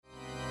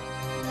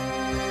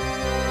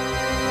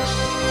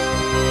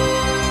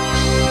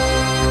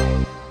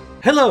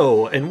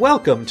Hello, and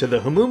welcome to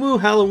the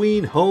Hamumu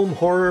Halloween Home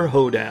Horror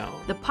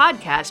Hoedown. The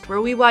podcast where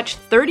we watch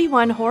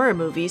 31 horror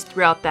movies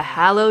throughout the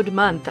hallowed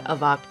month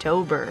of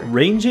October.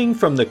 Ranging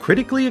from the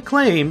critically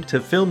acclaimed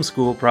to film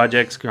school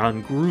projects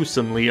gone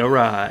gruesomely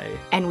awry.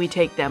 And we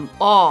take them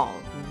all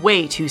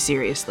way too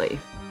seriously.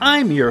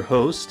 I'm your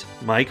host,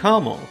 Mike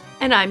Hummel.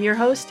 And I'm your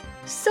host,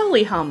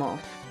 Sully Hummel.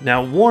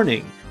 Now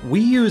warning, we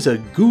use a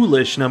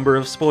ghoulish number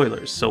of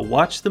spoilers, so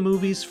watch the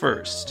movies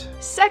first.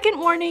 Second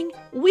warning,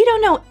 we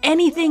don't know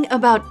anything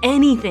about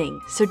anything,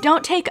 so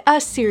don't take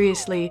us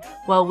seriously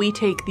while we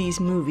take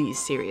these movies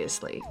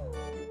seriously.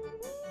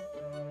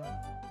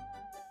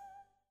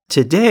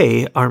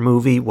 Today, our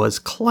movie was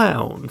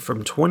Clown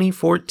from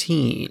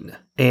 2014,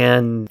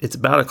 and it's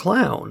about a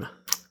clown.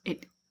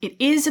 It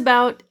is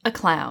about a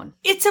clown.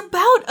 It's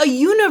about a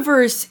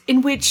universe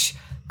in which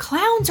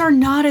clowns are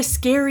not a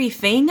scary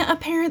thing,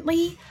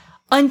 apparently.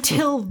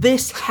 Until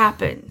this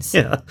happens.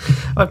 Yeah.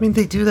 I mean,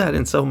 they do that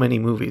in so many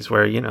movies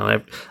where,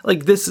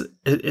 like this,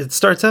 it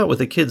starts out with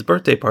a kid's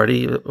birthday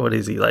party. What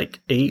is he, like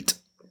 8,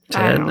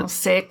 10? I don't know,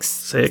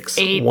 6,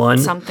 8, 1,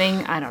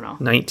 something. I don't know.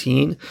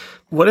 19.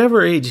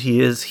 Whatever age he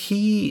is,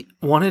 he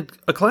wanted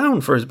a clown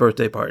for his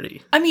birthday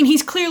party. I mean,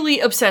 he's clearly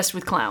obsessed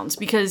with clowns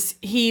because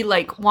he,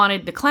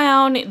 wanted the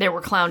clown. There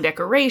were clown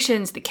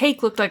decorations. The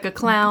cake looked like a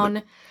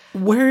clown.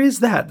 Where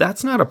is that?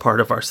 That's not a part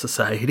of our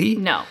society.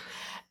 No.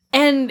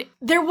 And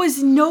there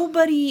was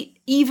nobody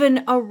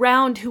even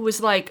around who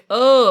was like,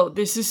 oh,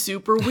 this is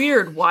super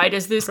weird. Why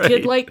does this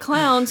kid like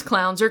clowns?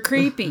 Clowns are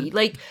creepy.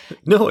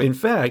 No, in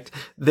fact,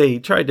 they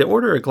tried to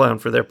order a clown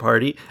for their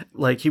party.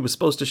 He was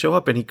supposed to show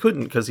up and he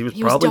couldn't because he was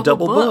probably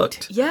double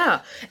booked.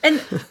 Yeah.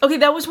 And okay,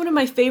 that was one of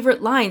my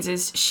favorite lines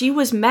is she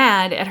was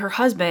mad at her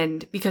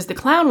husband because the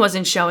clown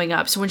wasn't showing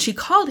up. So when she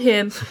called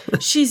him,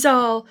 she's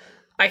all,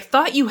 I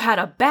thought you had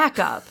a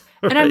backup.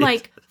 And I'm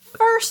like,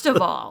 First of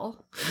all,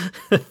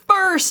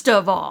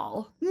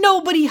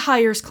 nobody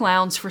hires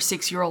clowns for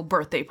 6-year-old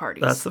birthday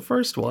parties. That's the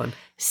first one.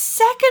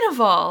 Second of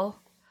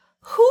all,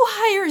 who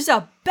hires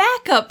a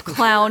backup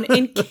clown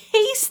in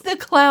case the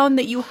clown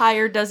that you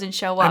hire doesn't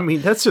show up? I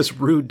mean, that's just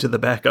rude to the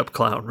backup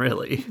clown,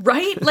 really.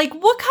 Right?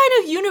 What kind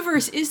of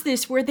universe is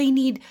this where they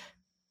need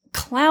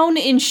clown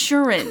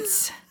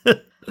insurance?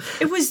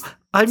 It was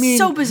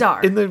so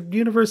bizarre. In the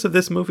universe of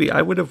this movie,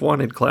 I would have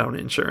wanted clown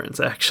insurance,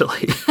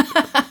 actually.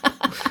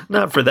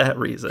 Not for that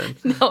reason.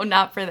 No,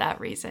 not for that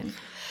reason.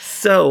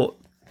 So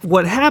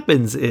what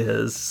happens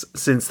is,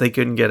 since they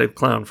couldn't get a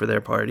clown for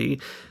their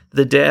party,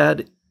 the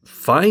dad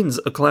finds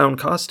a clown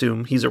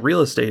costume. He's a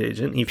real estate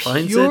agent. He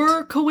finds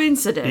Pure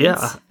coincidence.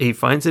 Yeah, he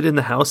finds it in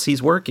the house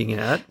he's working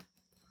at.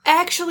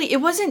 Actually,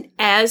 it wasn't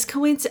as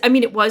coincidence. I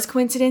mean, it was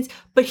coincidence,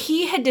 but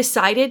he had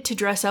decided to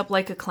dress up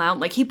like a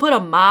clown. He put a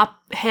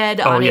mop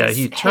head on his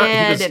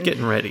head. He was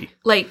getting ready.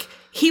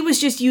 He was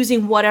just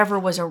using whatever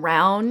was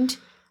around.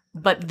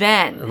 But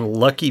then... And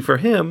lucky for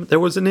him, there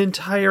was an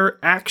entire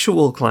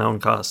actual clown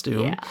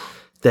costume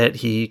that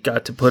he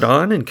got to put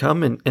on and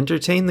come and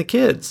entertain the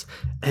kids.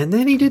 And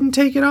then he didn't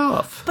take it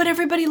off. But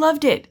everybody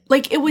loved it.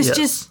 It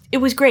was it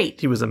was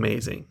great. He was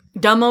amazing.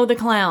 Dumbo the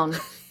clown.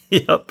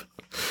 Yep.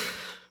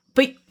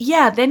 But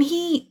yeah, then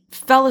he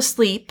fell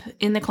asleep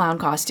in the clown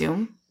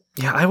costume.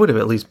 Yeah, I would have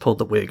at least pulled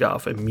the wig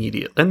off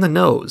immediately. And the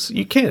nose.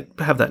 You can't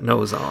have that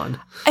nose on.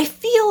 I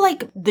feel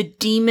like the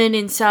demon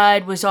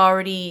inside was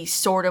already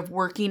sort of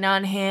working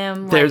on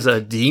him. There's a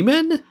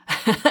demon?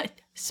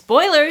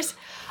 Spoilers!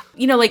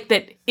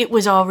 That it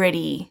was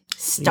already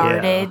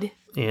started.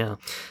 Yeah.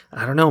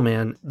 I don't know,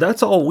 man.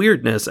 That's all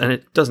weirdness, and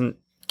it doesn't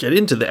get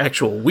into the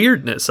actual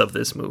weirdness of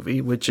this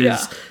movie, which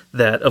is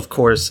that, of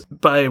course,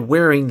 by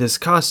wearing this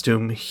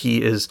costume,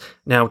 he is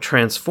now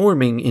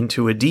transforming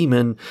into a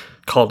demon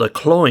called a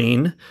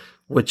cloyne,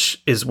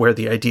 which is where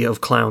the idea of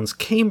clowns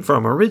came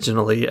from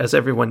originally, as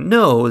everyone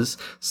knows,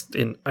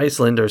 in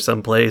Iceland or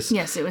someplace.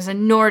 Yes, it was a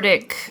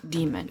Nordic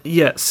demon.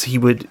 Yes, he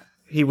would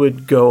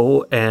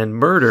go and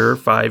murder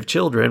 5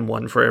 children,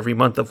 one for every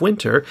month of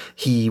winter.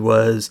 He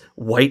was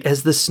white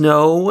as the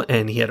snow,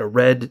 and he had a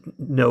red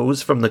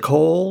nose from the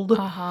cold.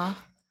 Uh-huh.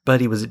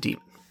 But he was a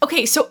demon.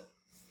 Okay, so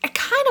I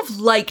kind of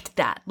liked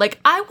that.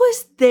 I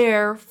was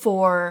there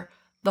for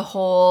the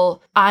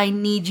whole, I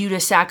need you to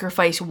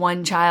sacrifice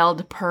one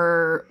child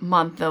per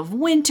month of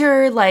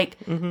winter,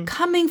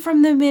 coming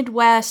from the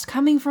Midwest,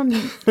 coming from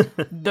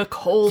the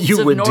colds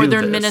of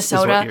northern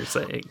Minnesota. Is what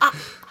you're saying.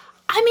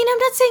 I mean, I'm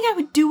not saying I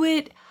would do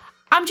it.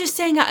 I'm just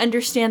saying I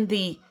understand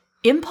the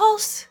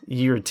impulse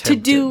to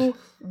do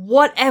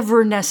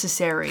whatever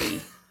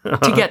necessary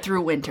to get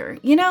through winter,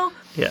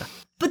 Yeah.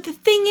 But the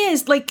thing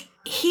is,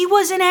 he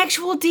was an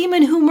actual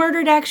demon who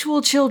murdered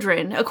actual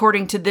children,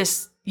 according to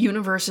this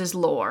universe's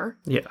lore.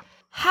 Yeah.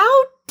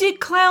 How did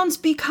clowns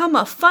become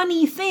a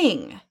funny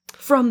thing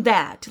from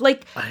that?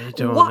 I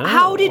don't know.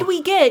 How did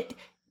we get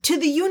to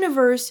the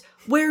universe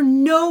where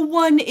no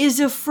one is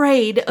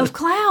afraid of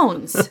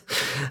clowns?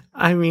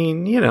 I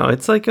mean,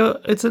 it's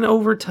it's an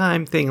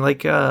overtime thing.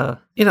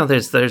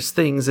 There's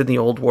things in the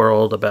old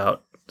world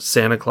about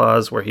Santa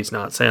Claus where he's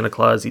not Santa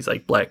Claus. He's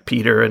like Black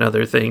Peter and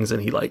other things.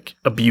 And he like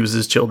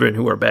abuses children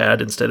who are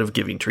bad instead of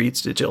giving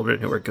treats to children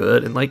who are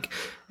good. And like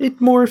it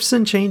morphs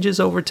and changes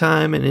over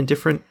time and in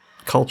different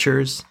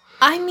cultures.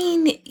 I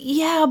mean,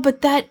 yeah,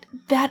 but that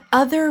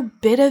other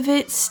bit of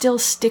it still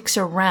sticks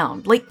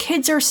around. Like,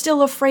 kids are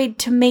still afraid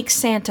to make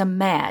Santa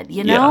mad,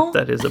 you know? Yeah,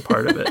 that is a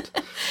part of it.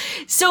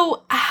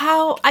 So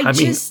how I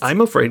mean,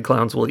 I'm afraid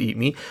clowns will eat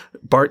me.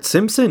 Bart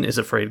Simpson is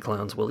afraid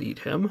clowns will eat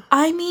him.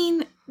 I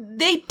mean,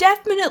 they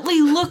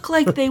definitely look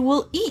like they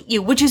will eat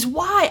you, which is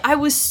why I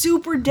was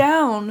super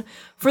down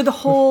for the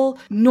whole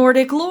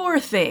Nordic lore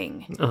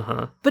thing.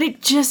 Uh-huh. But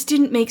it just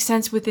didn't make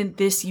sense within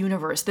this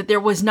universe that there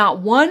was not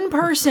one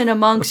person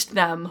amongst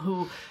them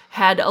who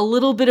had a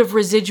little bit of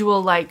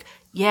residual like,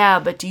 yeah,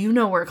 but do you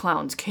know where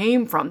clowns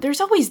came from?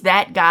 There's always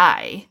that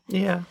guy.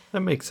 Yeah,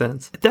 that makes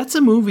sense. That's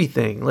a movie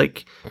thing.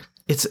 Like,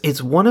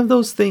 it's one of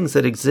those things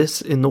that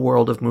exists in the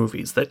world of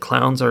movies, that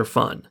clowns are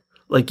fun.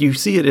 Like, you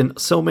see it in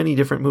so many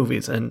different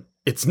movies, and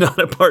it's not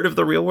a part of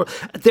the real world.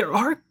 There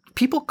are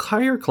people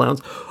hire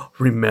clowns.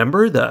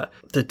 Remember the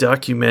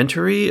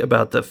documentary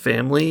about the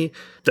family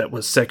that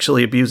was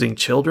sexually abusing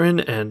children,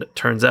 and it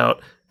turns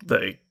out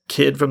the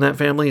kid from that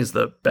family is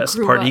the best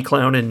party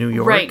clown in New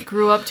York? Right,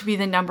 grew up to be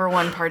the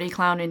 #1 party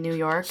clown in New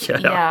York.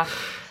 Yeah.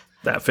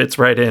 That fits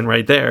right in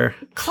right there.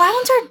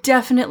 Clowns are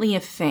definitely a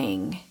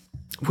thing.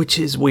 Which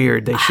is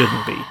weird. They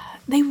shouldn't be.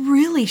 They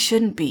really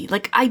shouldn't be.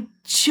 Like, I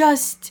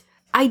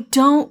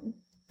don't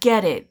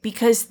get it,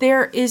 because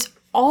there is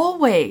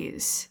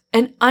always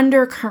an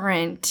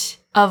undercurrent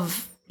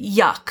of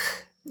yuck.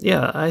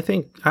 Yeah, I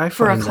think I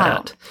find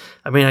that.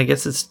 I mean, I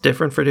guess it's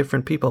different for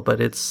different people,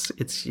 but it's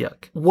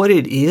yuck. What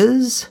it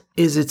is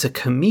it's a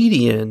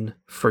comedian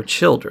for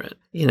children.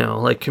 You know,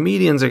 like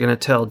comedians are going to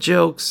tell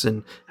jokes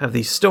and have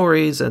these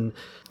stories, and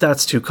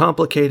that's too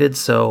complicated,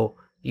 so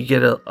you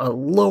get a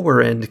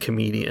lower end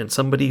comedian,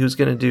 somebody who's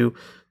going to do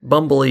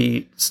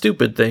bumbly,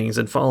 stupid things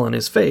and fall on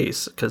his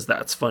face because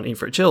that's funny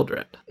for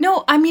children.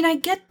 No, I mean, I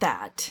get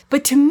that.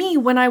 But to me,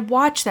 when I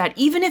watch that,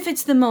 even if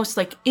it's the most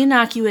like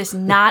innocuous,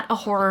 not a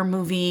horror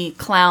movie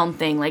clown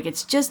thing, like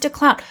it's just a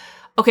clown.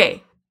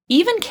 Okay,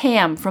 even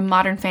Cam from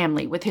Modern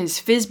Family with his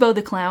Fizbo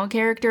the Clown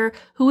character,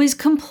 who is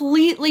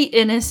completely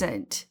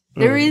innocent.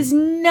 There is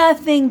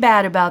nothing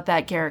bad about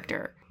that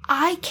character.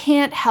 I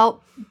can't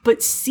help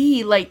but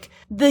see like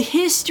the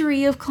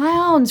history of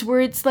clowns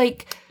where it's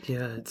like,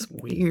 yeah, it's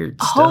weird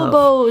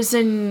hobos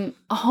stuff. And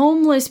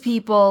homeless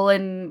people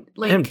and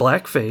like... And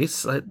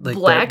blackface. Like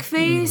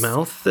blackface.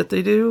 Mouth that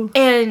they do.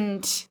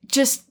 And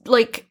just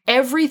like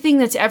everything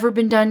that's ever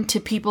been done to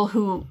people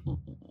who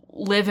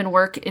live and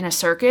work in a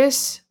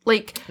circus.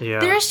 Like,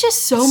 there's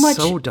just so much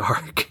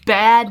dark.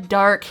 Bad,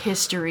 dark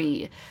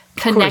history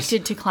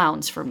connected to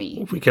clowns for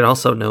me. We can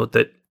also note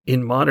that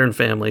in Modern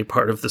Family,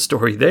 part of the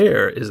story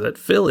there is that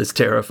Phil is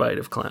terrified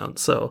of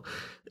clowns. So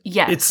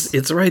yes,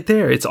 it's right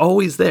there. It's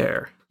always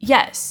there.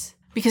 Yes,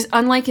 because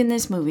unlike in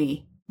this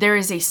movie, there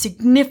is a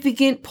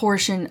significant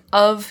portion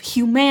of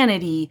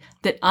humanity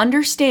that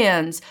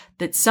understands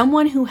that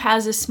someone who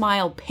has a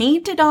smile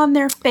painted on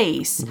their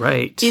face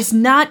is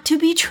not to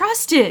be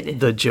trusted.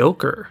 The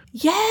Joker.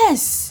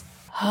 Yes.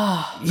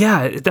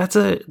 Yeah, that's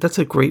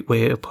a great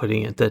way of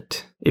putting it,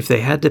 that if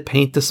they had to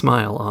paint the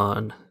smile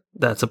on,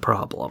 that's a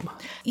problem.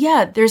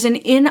 Yeah, there's an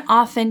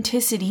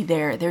inauthenticity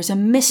there. There's a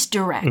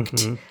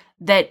misdirect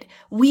that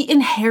we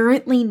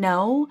inherently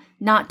know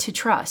not to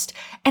trust.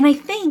 And I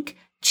think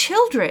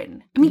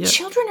children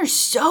are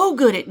so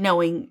good at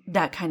knowing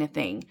that kind of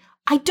thing.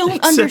 I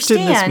don't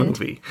understand. Except in this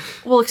movie.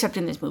 Well, except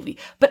in this movie.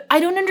 But I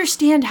don't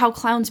understand how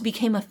clowns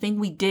became a thing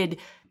we did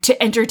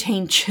to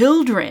entertain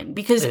children,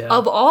 because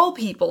of all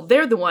people,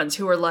 they're the ones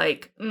who are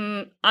like,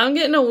 I'm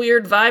getting a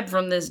weird vibe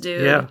from this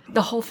dude. Yeah.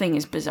 The whole thing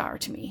is bizarre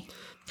to me.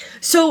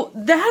 So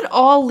that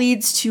all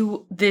leads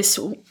to this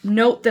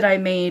note that I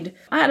made,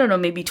 I don't know,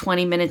 maybe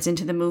 20 minutes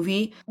into the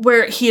movie,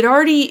 where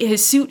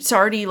his suit's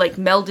already like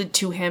melded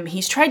to him.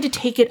 He's tried to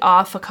take it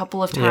off a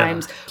couple of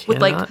times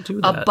with like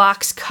a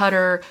box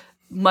cutter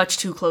much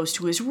too close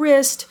to his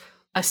wrist,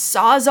 a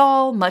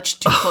Sawzall much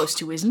too close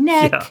to his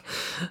neck.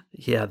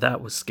 Yeah,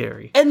 that was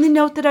scary. And the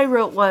note that I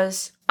wrote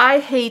was, I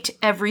hate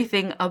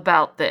everything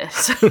about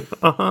this.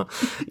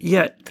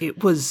 Yeah,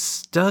 it was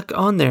stuck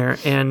on there,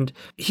 and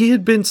he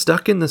had been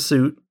stuck in the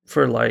suit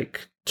for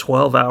like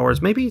 12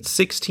 hours, maybe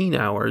 16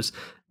 hours,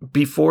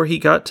 before he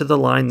got to the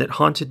line that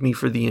haunted me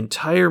for the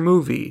entire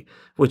movie,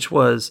 which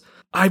was,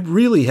 I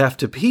really have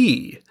to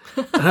pee.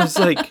 And I was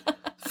like,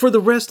 for the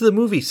rest of the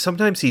movie,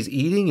 sometimes he's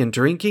eating and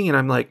drinking, and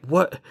I'm like,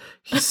 what?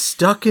 He's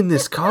stuck in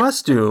this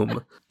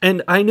costume.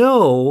 And I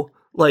know,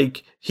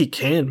 like, he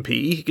can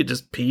pee. He could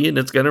just pee and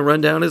it's going to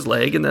run down his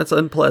leg, and that's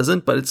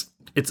unpleasant, but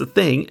it's a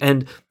thing.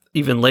 And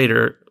even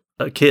later,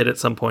 a kid at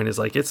some point is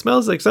like, it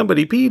smells like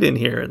somebody peed in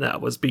here. And that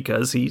was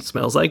because he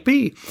smells like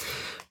pee.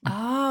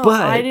 Oh,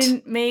 but I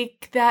didn't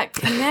make that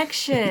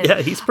connection.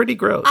 Yeah, he's pretty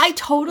gross. I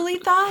totally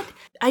thought,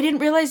 I didn't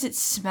realize it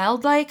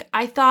smelled like,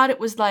 I thought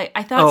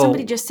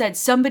somebody just said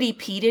somebody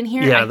peed in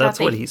here. Yeah, I that's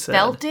thought what they he said.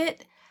 Felt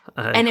it.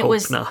 I hope it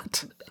was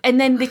not. And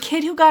then the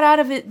kid who got out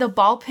of the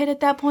ball pit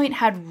at that point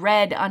had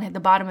red on the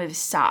bottom of his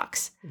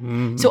socks.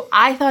 So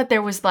I thought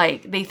there was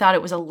they thought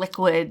it was a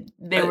liquid.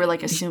 They were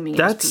assuming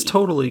that's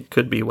totally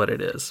could be what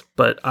it is.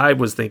 But I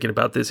was thinking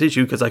about this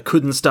issue because I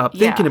couldn't stop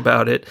thinking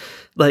about it.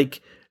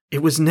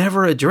 It was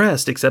never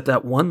addressed except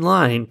that one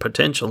line,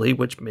 potentially,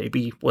 which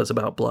maybe was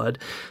about blood.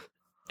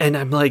 And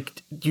I'm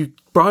like, you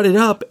brought it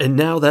up, and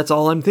now that's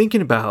all I'm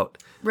thinking about.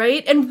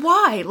 Right? And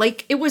why?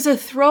 It was a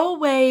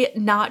throwaway,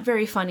 not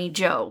very funny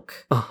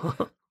joke.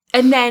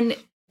 And then,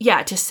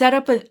 to set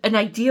up an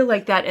idea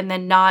like that and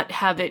then not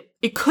have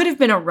it could have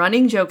been a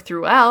running joke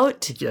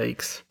throughout.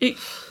 Yikes. It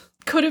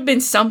could have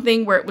been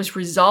something where it was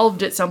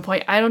resolved at some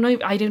point. I don't know.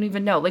 I don't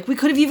even know. We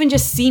could have even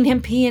just seen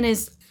him pee in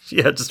his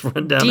just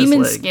run down demon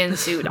his leg. Skin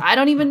suit. I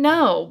don't even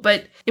know.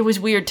 But it was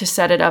weird to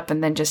set it up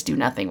and then just do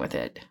nothing with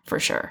it, for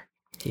sure.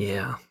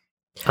 Yeah.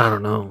 I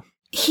don't know.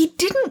 He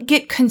didn't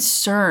get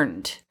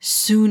concerned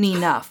soon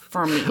enough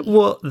for me.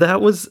 Well,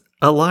 that was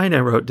a line I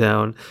wrote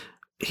down.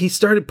 He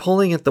started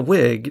pulling at the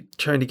wig,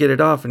 trying to get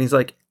it off, and he's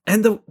like,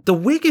 and the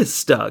wig is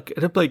stuck.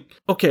 And I'm like,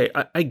 okay,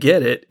 I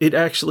get it. It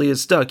actually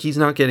is stuck. He's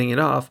not getting it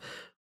off.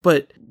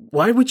 But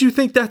why would you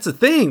think that's a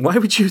thing? Why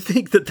would you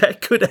think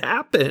that could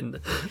happen?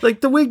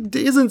 The wig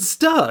isn't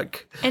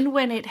stuck. And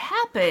when it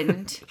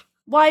happened...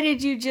 Why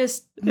did you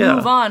just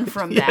move on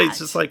from that? Yeah, it's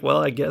just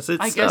I guess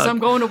it's. I guess I'm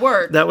going to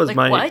work. That was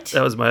what?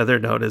 That was my other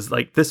note. Is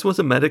this was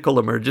a medical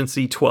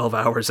emergency 12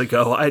 hours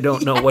ago. I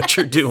don't know what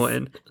you're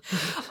doing.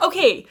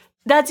 Okay,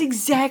 that's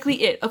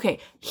exactly it. Okay,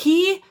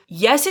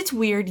 yes, it's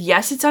weird.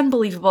 Yes, it's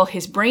unbelievable.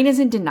 His brain is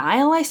in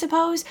denial, I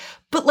suppose.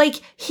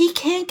 But he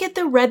can't get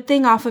the red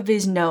thing off of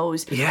his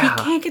nose. Yeah.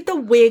 He can't get the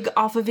wig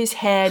off of his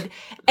head,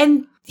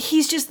 and.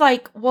 He's just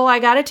well, I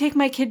got to take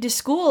my kid to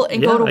school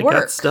and go to work. I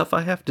got stuff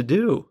I have to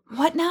do.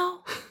 What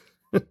now?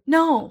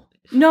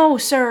 No,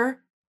 sir.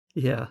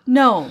 Yeah.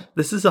 No.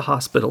 This is a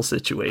hospital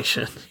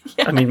situation.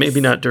 Yes. I mean, maybe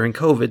not during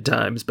COVID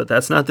times, but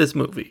that's not this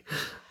movie.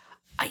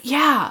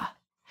 Yeah.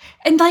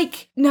 And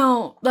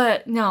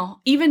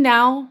no. Even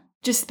now,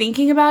 just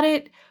thinking about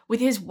it, with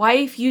his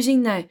wife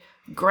using the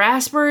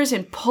graspers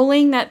and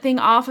pulling that thing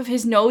off of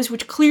his nose,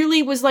 which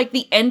clearly was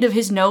the end of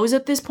his nose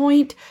at this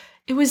point,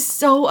 it was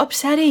so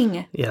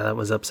upsetting. Yeah, that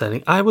was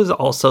upsetting. I was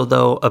also,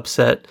 though,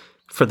 upset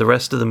for the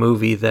rest of the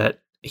movie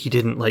that he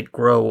didn't,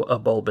 grow a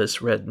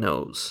bulbous red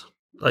nose.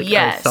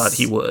 Yes. I thought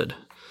he would.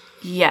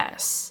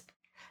 Yes.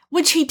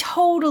 Which he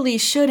totally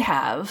should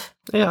have.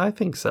 Yeah, I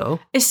think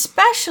so.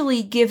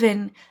 Especially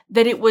given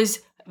that it was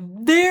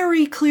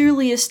very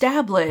clearly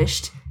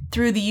established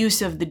through the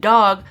use of the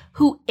dog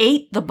who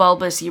ate the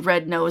bulbous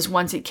red nose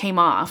once it came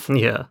off.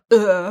 Yeah.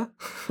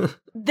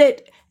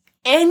 That...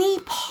 any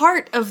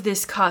part of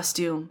this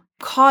costume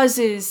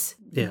causes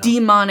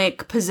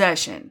demonic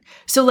possession.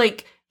 So,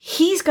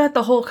 he's got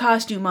the whole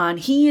costume on.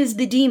 He is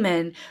the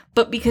demon.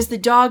 But because the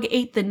dog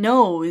ate the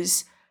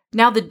nose,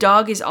 now the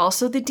dog is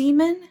also the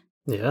demon?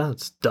 Yeah,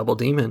 it's double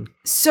demon.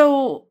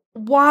 So,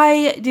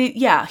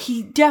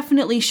 he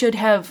definitely should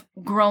have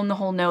grown the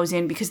whole nose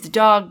in because the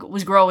dog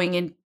was growing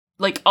in,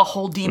 a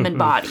whole demon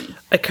body.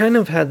 I kind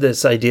of had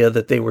this idea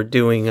that they were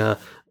doing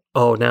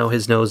now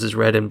his nose is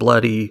red and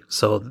bloody,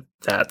 so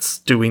that's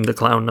doing the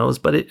clown nose.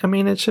 But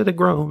it should have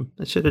grown.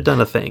 It should have done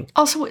a thing.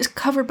 Also, it was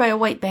covered by a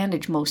white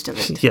bandage, most of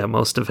it. Yeah,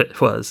 most of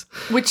it was.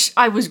 Which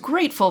I was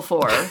grateful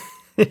for.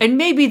 And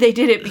maybe they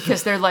did it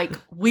because they're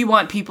we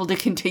want people to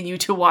continue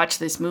to watch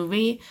this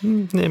movie.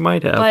 They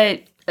might have.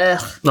 But,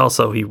 ugh.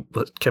 Also, he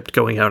kept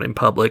going out in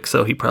public,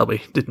 so he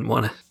probably didn't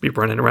want to be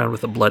running around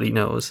with a bloody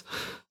nose.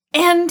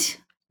 And,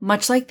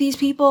 much like these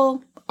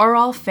people are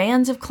all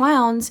fans of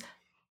clowns...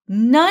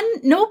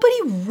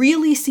 Nobody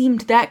really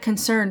seemed that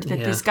concerned that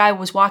this guy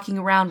was walking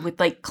around with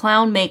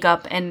clown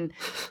makeup and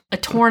a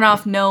torn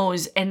off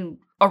nose and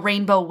a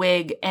rainbow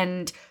wig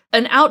and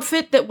an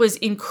outfit that was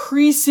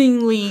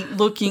increasingly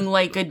looking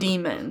like a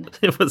demon.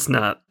 It was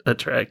not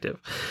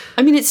attractive.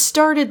 I mean, it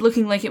started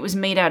looking like it was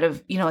made out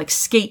of,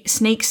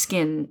 snake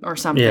skin or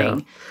something. Yeah.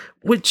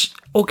 Which,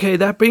 okay,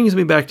 that brings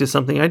me back to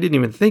something I didn't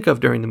even think of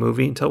during the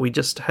movie until we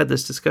just had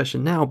this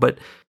discussion now, but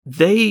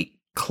they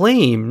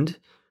claimed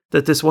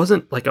that this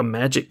wasn't a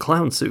magic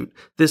clown suit.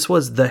 This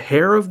was the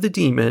hair of the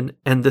demon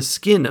and the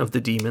skin of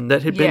the demon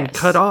that had been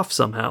cut off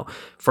somehow.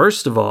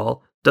 First of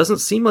all, doesn't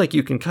seem like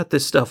you can cut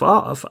this stuff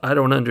off. I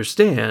don't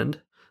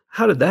understand.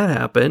 How did that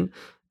happen?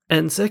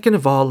 And second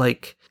of all, I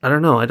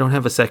don't know. I don't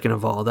have a second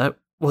of all. That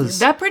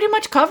pretty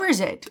much covers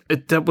it.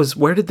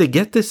 Where did they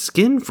get this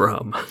skin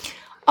from?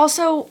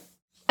 Also,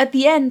 at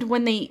the end,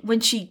 when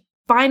she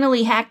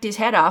finally hacked his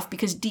head off,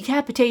 because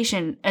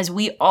decapitation, as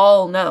we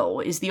all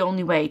know, is the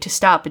only way to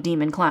stop a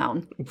demon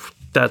clown.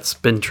 That's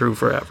been true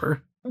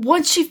forever.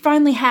 Once she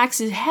finally hacks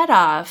his head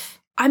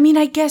off,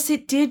 I guess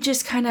it did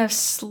just kind of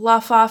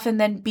slough off and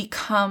then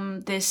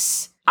become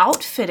this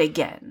outfit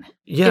again.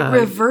 Yeah. It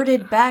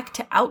reverted back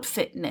to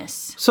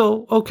outfitness.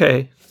 So,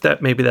 okay,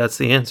 maybe that's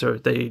the answer.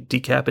 They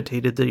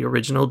decapitated the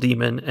original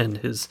demon and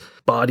his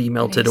body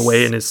melted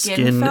away and his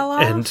skin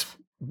and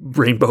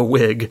rainbow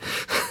wig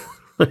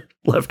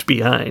left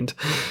behind,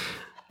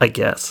 I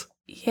guess.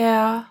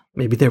 Yeah.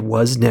 Maybe there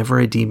was never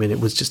a demon. It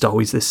was just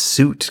always this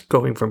suit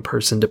going from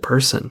person to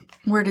person.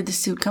 Where did the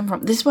suit come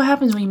from? This is what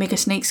happens when you make a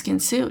snakeskin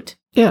suit.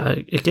 Yeah,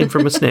 it came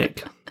from a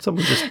snake.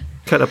 Someone just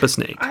cut up a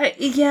snake.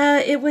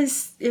 It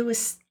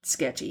was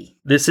sketchy.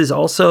 This is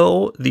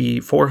also the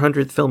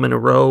 400th film in a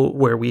row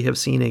where we have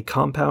seen a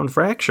compound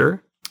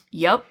fracture.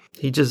 Yep.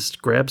 He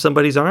just grabbed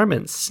somebody's arm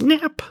and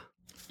snap.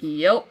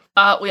 Yep.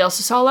 We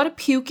also saw a lot of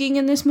puking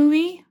in this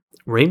movie.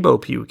 Rainbow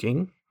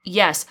puking.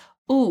 Yes.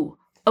 Ooh,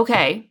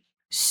 okay.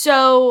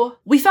 So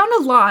we found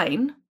a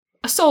line,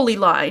 a Sully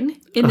line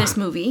in this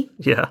movie.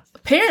 Yeah.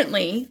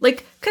 Apparently,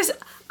 because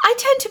I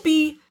tend to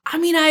be, I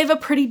have a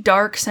pretty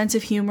dark sense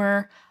of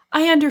humor.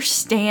 I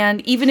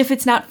understand, even if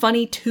it's not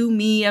funny to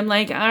me, I'm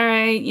like, all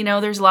right,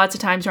 there's lots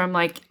of times where I'm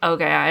like,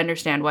 okay, I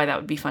understand why that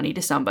would be funny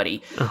to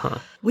somebody. Uh-huh.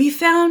 We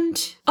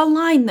found a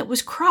line that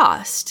was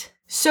crossed.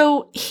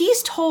 So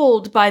he's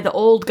told by the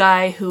old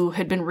guy who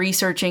had been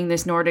researching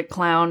this Nordic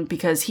clown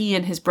because he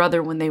and his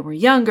brother, when they were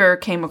younger,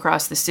 came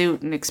across the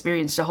suit and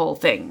experienced the whole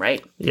thing,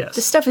 right? Yes.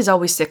 This stuff is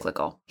always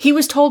cyclical. He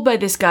was told by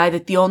this guy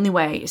that the only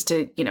way is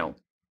to,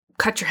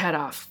 cut your head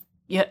off.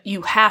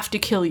 You have to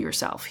kill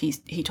yourself,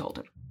 he told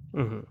him.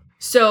 Mm-hmm.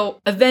 So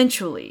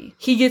eventually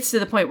he gets to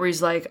the point where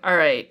he's like, all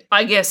right,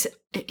 I guess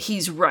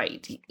he's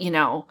right.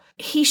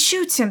 He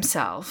shoots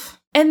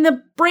himself and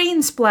the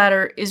brain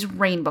splatter is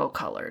rainbow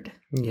colored.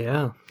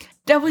 Yeah.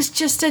 That was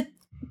just a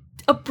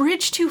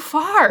bridge too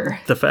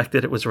far. The fact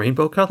that it was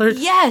rainbow colored?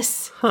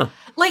 Yes. Huh.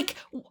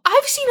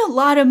 I've seen a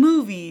lot of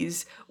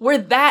movies where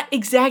that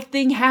exact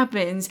thing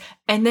happens.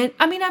 And then,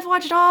 I've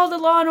watched all the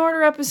Law &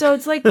 Order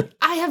episodes.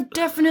 I have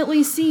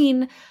definitely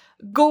seen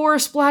gore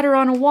splatter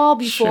on a wall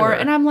before. Sure.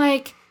 And I'm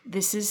like,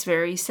 this is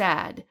very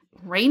sad.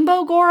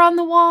 Rainbow gore on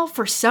the wall,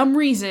 for some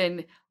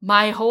reason,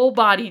 my whole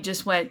body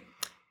just went,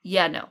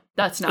 yeah, no,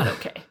 that's not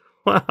okay.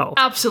 Wow.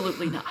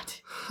 Absolutely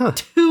not. Huh.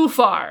 Too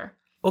far.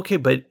 Okay,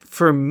 but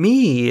for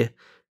me,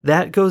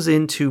 that goes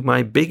into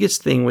my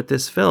biggest thing with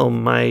this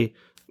film,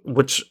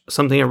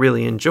 something I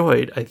really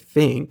enjoyed, I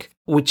think,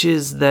 which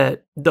is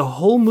that the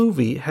whole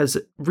movie has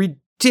a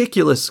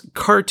ridiculous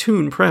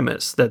cartoon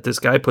premise that this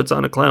guy puts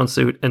on a clown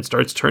suit and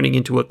starts turning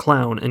into a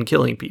clown and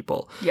killing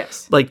people.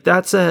 Yes.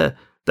 That's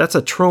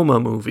a trauma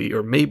movie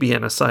or maybe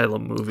an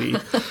asylum movie.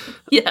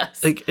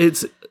 Yes.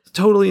 It's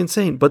totally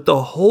insane, but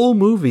the whole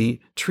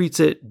movie treats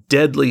it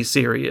deadly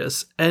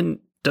serious and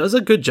does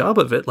a good job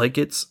of it.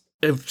 It's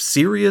a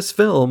serious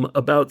film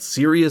about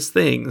serious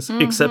things,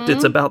 except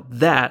it's about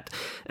that.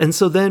 And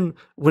so then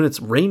when it's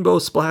rainbow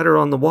splatter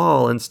on the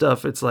wall and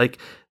stuff, it's like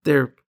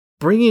they're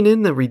bringing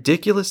in the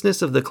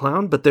ridiculousness of the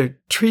clown, but they're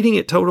treating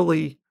it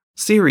totally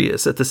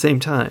serious at the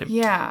same time.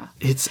 Yeah.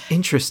 It's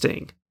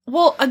interesting.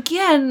 Well,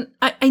 again,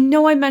 I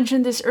know I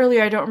mentioned this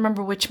earlier. I don't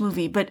remember which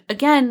movie, but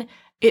again,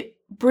 it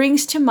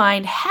brings to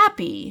mind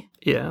Happy.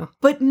 Yeah.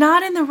 But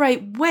not in the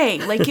right way.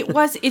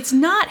 It's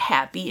not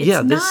happy.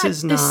 It's this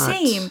is the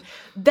same.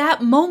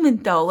 That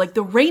moment, though,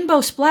 the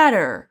rainbow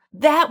splatter,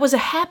 that was a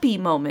happy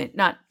moment.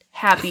 Not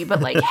happy,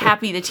 but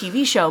Happy the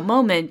TV show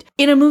moment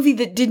in a movie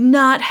that did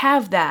not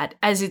have that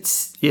as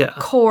its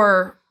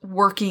core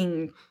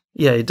working.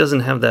 Yeah, it doesn't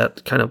have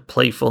that kind of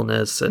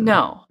playfulness and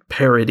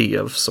parody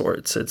of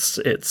sorts.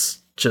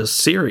 It's just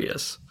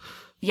serious.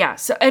 Yeah,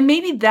 so and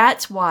maybe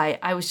that's why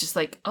I was just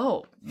like,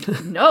 oh,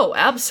 no,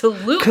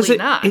 absolutely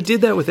not. It did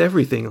that with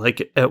everything.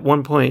 At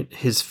one point,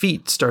 his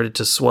feet started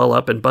to swell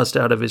up and bust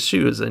out of his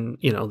shoes. And,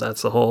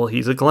 that's the whole,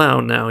 he's a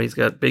clown now. He's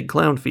got big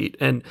clown feet.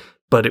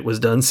 But it was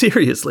done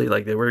seriously.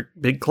 They were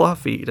big claw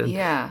feet.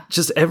 And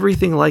just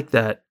everything like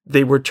that.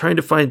 They were trying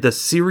to find the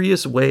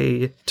serious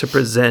way to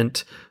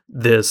present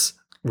this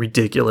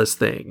ridiculous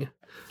thing.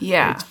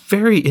 Yeah. It's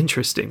very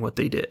interesting what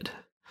they did.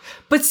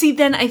 But see,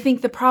 then I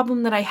think the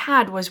problem that I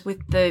had was with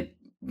the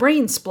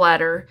brain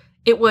splatter,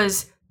 it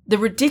was the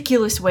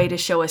ridiculous way to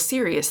show a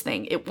serious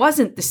thing. It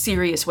wasn't the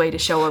serious way to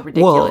show a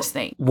ridiculous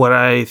thing. What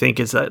I think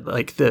is that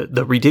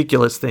the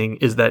ridiculous thing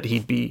is that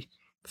he'd be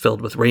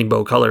filled with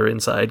rainbow color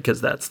inside because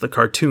that's the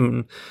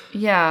cartoon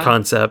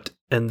concept,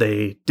 and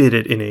they did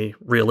it in a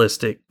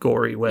realistic,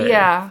 gory way.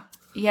 Yeah.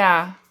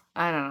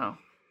 I don't know.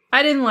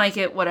 I didn't like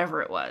it,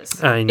 whatever it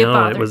was. I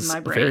know, it was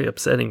very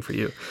upsetting for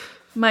you.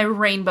 My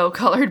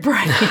rainbow-colored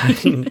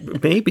brain.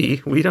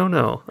 Maybe. We don't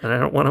know. And I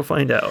don't want to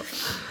find out.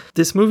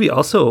 This movie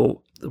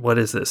also, what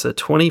is this? A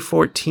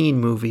 2014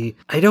 movie.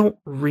 I don't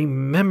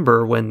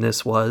remember when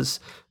this was,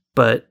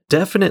 but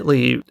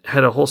definitely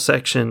had a whole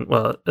section,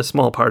 well, a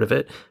small part of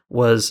it,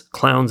 was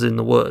clowns in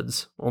the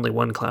woods. Only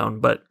one clown,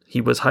 but he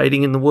was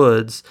hiding in the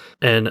woods,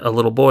 and a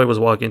little boy was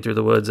walking through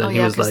the woods, and he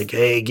was like,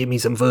 hey, give me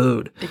some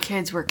food. The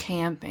kids were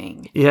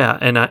camping. Yeah,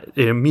 and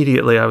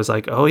immediately I was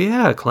like, oh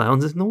yeah,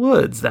 clowns in the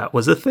woods. That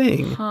was a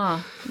thing. Huh,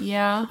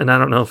 yeah. And I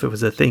don't know if it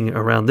was a thing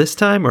around this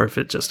time, or if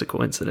it's just a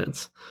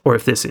coincidence, or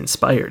if this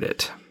inspired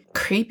it.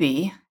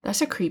 Creepy.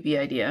 That's a creepy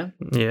idea.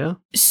 Yeah.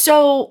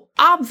 So,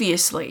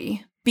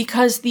 obviously,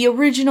 because the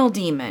original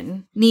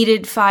demon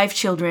needed 5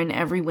 children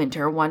every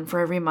winter, 1 for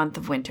every month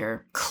of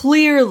winter,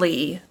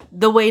 clearly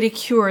the way to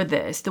cure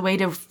this, the way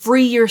to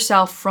free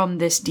yourself from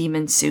this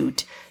demon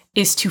suit,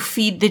 is to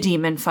feed the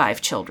demon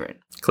 5 children.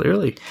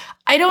 Clearly.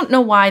 I don't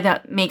know why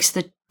that makes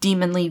the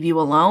demon leave you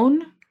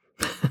alone.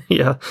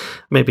 Yeah,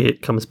 maybe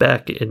it comes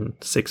back in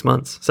 6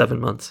 months, 7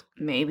 months.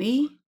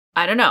 Maybe.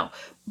 I don't know.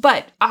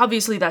 But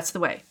obviously that's the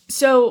way.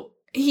 So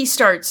he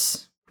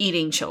starts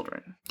eating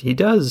children. He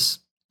does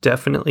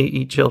definitely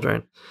eat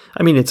children.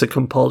 I mean, it's a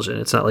compulsion.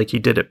 It's not like he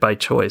did it by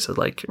choice. It's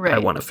like, right. I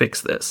want to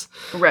fix this.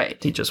 Right.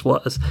 He just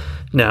was.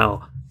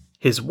 Now,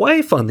 his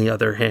wife, on the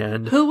other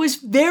hand... who was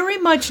very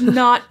much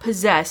not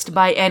possessed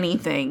by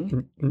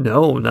anything.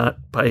 No,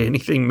 not by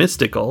anything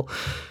mystical.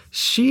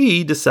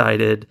 She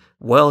decided,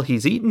 well,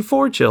 he's eaten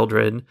 4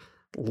 children.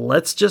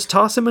 Let's just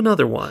toss him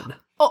another one.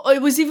 Oh,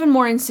 it was even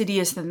more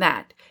insidious than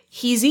that.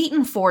 He's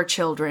eaten 4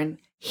 children.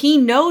 He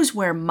knows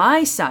where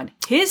my son,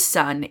 his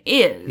son,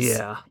 is.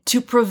 Yeah.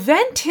 To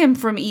prevent him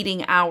from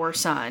eating our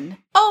son.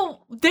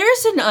 Oh,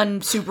 there's an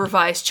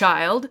unsupervised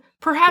child.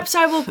 Perhaps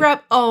I will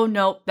grab... oh,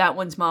 no, that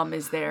one's mom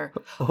is there.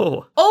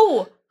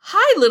 Oh,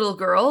 hi, little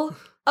girl.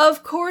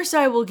 Of course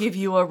I will give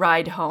you a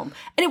ride home.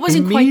 And it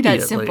wasn't quite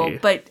that simple,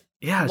 but...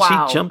 yeah,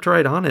 wow. She jumped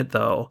right on it,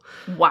 though.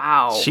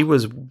 Wow. She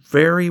was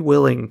very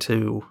willing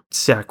to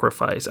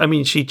sacrifice. I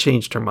mean, she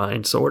changed her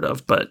mind, sort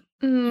of, but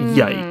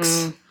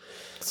yikes.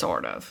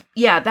 Sort of.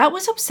 Yeah, that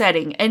was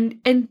upsetting.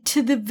 And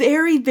to the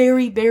very,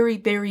 very, very,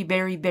 very,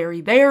 very,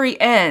 very, very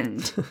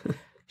end,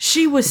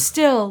 she was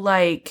still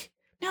like,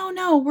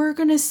 no, we're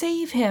going to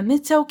save him.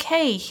 It's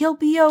okay. He'll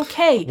be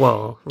okay.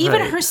 Well, right.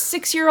 Even her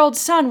 6-year-old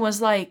son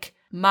was like,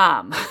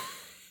 Mom...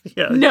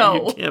 yeah,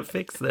 no. You can't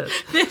fix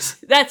this.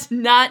 That's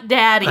not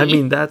Daddy. I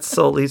mean, that's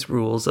Sully's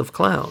rules of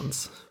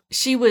clowns.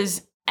 She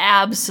was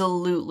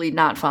absolutely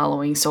not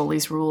following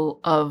Sully's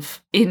rule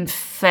of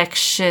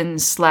infection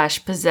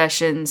 /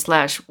 possession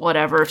 /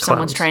 whatever. If Clowns.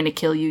 Someone's trying to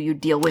kill you, you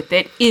deal with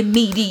it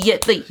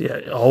immediately.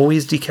 Yeah,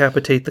 always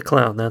decapitate the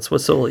clown. That's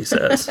what Sully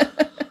says.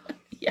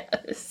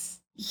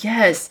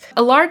 Yes.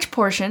 A large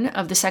portion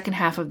of the second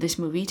half of this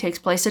movie takes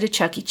place at a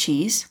Chuck E.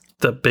 Cheese.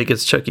 The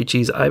biggest Chuck E.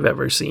 Cheese I've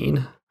ever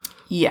seen.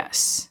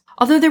 Yes.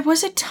 Although there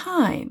was a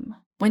time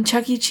when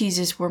Chuck E.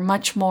 Cheeses were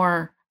much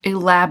more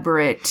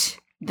elaborate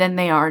than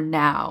they are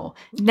now.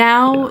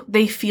 Now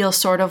they feel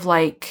sort of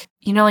like,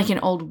 like in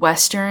old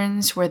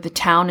westerns where the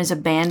town is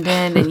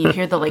abandoned and you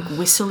hear the like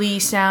whistly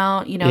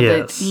sound,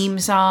 the theme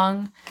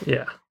song.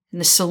 Yeah. And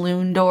the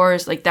saloon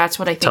doors. Like that's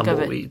what I think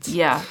Tumbleweeds. of it.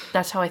 Yeah.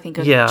 That's how I think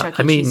of Chuck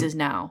E. Cheese's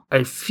now.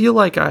 I feel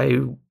like I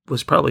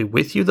was probably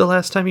with you the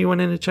last time you went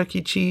into Chuck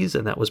E. Cheese,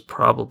 and that was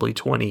probably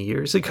 20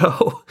 years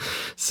ago.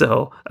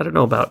 So I don't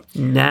know about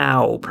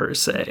now per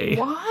se.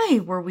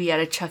 Why were we at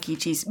a Chuck E.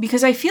 Cheese?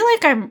 Because I feel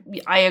like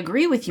I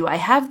agree with you. I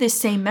have this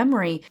same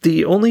memory.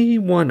 The only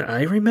one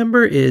I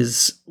remember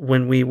is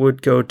when we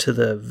would go to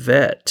the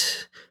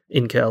vet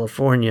in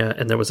California,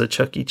 and there was a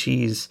Chuck E.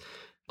 Cheese.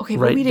 Okay,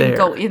 but we didn't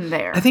go in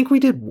there. I think we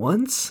did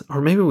once,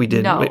 or maybe we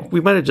didn't. No. We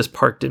might have just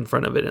parked in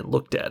front of it and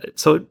looked at it.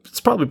 So it's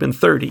probably been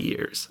 30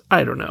 years.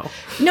 I don't know.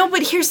 No,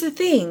 but here's the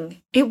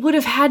thing. It would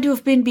have had to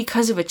have been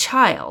because of a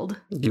child.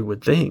 You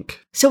would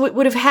think. So it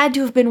would have had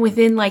to have been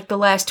within like the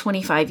last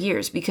 25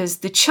 years because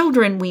the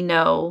children we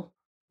know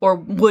or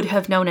would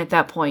have known at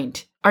that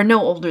point are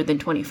no older than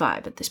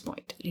 25 at this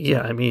point.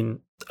 Yeah, I mean,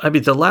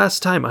 the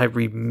last time I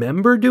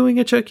remember doing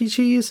a Chuck E.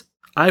 Cheese,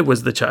 I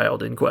was the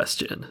child in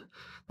question.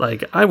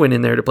 Like, I went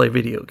in there to play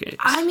video games.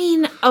 I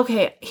mean,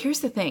 okay, here's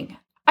the thing.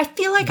 I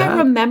feel like I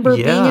remember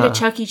being at a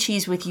Chuck E.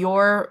 Cheese with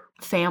your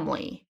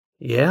family.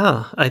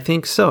 Yeah, I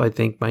think so. I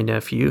think my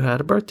nephew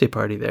had a birthday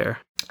party there.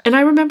 And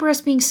I remember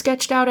us being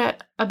sketched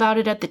out about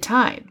it at the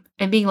time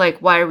and being like,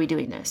 why are we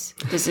doing this?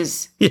 This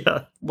is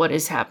what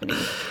is happening.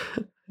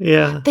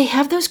 Yeah. They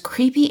have those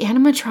creepy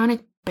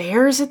animatronic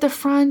bears at the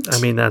front. I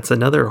mean, that's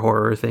another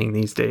horror thing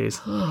these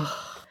days.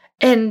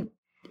 And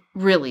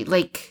really,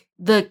 like...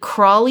 the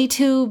crawly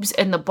tubes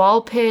and the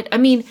ball pit. I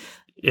mean...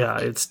 yeah,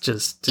 it's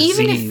just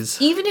disease.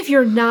 Even if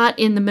you're not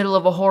in the middle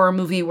of a horror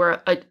movie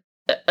where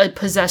a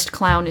possessed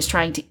clown is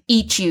trying to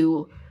eat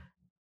you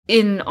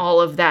in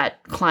all of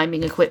that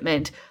climbing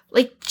equipment,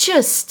 like,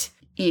 just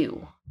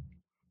ew.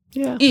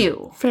 Yeah.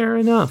 Ew. Fair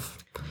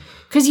enough.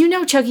 Because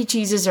Chuck E.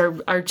 Cheese's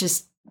are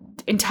just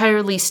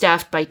entirely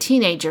staffed by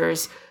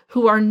teenagers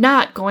who are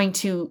not going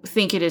to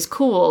think it is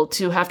cool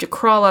to have to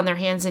crawl on their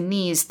hands and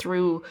knees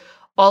through...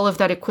 all of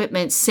that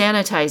equipment,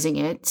 sanitizing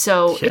it,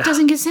 so it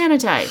doesn't get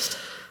sanitized.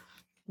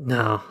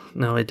 No,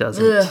 it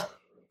doesn't. Ugh,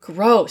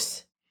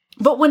 gross.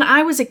 But when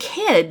I was a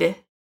kid,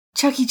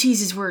 Chuck E.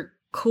 Cheese's were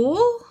cool?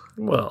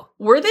 Well,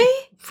 were they?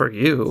 For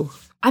you.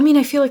 I mean,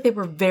 I feel like they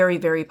were very,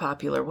 very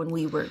popular when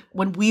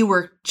we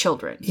were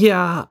children.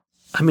 Yeah,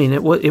 I mean,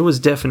 it was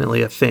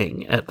definitely a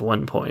thing at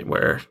one point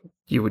where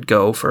you would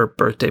go for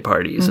birthday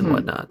parties and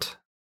whatnot.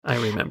 I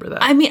remember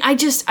that. I mean,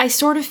 I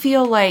sort of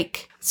feel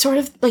like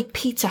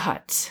Pizza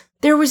Huts.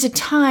 There was a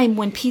time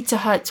when Pizza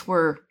Huts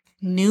were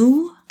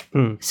new,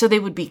 so they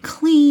would be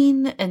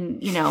clean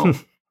and,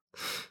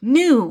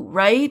 new,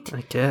 right?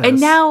 I guess. And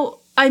now,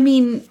 I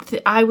mean,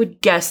 I would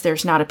guess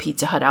there's not a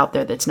Pizza Hut out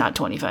there that's not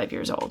 25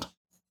 years old.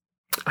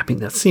 I mean,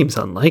 that seems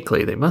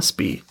unlikely. They must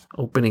be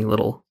opening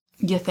little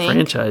You think?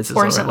 franchises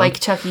Or is around. it like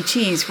Chuck E.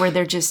 Cheese, where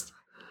they're just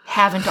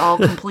haven't all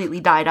completely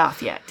died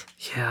off yet?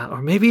 Yeah,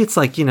 or maybe it's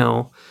like,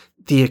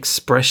 the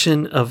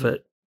expression of a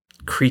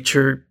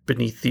creature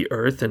beneath the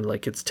earth and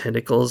like its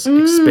tentacles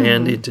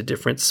expand into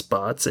different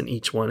spots, and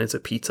each one is a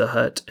Pizza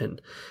Hut.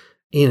 And,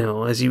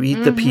 as you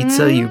eat the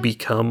pizza, you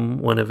become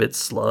one of its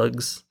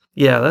slugs.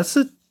 Yeah,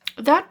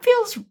 That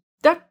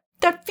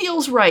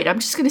feels right. I'm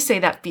just going to say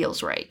that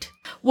feels right.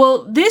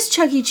 Well, this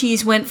Chuck E.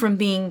 Cheese went from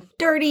being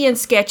dirty and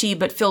sketchy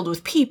but filled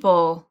with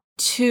people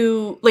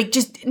to, like,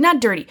 just not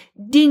dirty,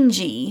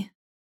 dingy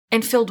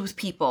and filled with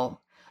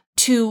people,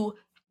 to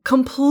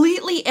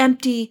completely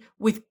empty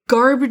with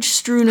garbage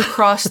strewn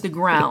across the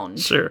ground.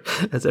 Sure,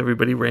 as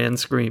everybody ran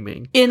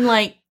screaming. In,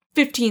 like,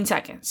 15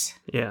 seconds.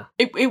 Yeah.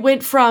 It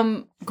went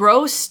from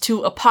gross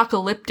to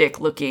apocalyptic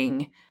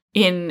looking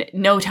in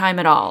no time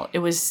at all. It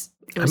was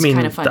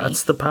kind of funny.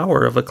 That's the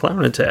power of a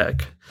clown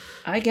attack.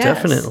 I guess.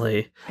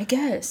 Definitely. I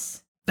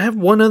guess. I have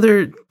one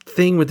other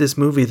thing with this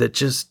movie that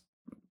just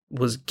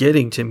was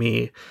getting to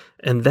me,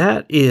 and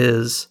that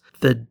is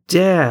the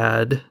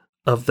dad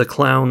of the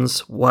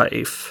clown's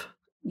wife.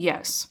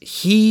 Yes.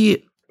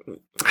 He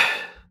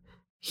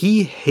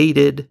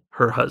hated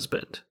her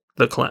husband,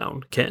 the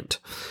clown, Kent.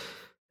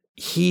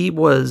 He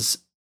was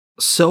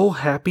so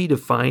happy to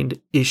find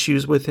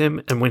issues with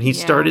him, and when he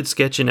started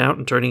sketching out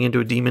and turning into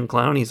a demon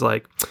clown, he's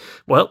like,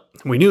 well,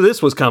 we knew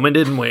this was coming,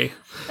 didn't we?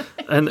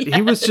 And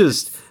he was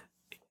just,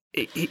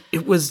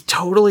 it was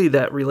totally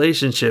that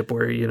relationship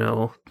where,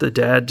 the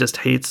dad just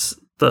hates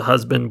the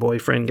husband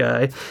boyfriend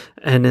guy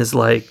and is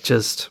like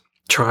just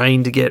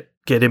trying to get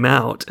him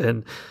out.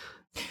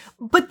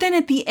 But then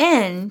at the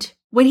end,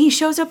 when he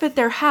shows up at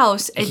their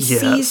house and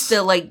sees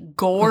the like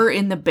gore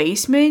in the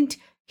basement,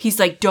 he's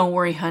like, don't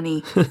worry,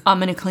 honey, I'm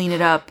going to clean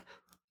it up.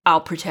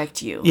 I'll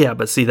protect you. Yeah,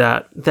 but see,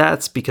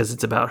 that's because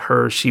it's about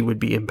her. She would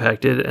be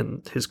impacted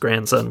and his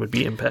grandson would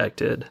be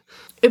impacted.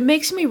 It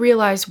makes me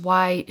realize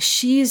why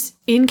she's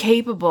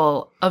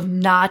incapable of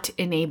not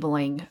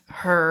enabling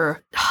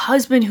her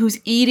husband who's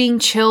eating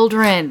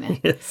children.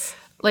 Yes.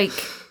 Like,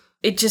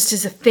 it just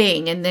is a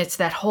thing. And it's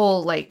that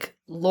whole, like,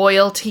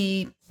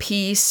 loyalty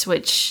piece,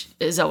 which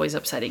is always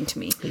upsetting to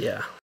me.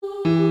 Yeah.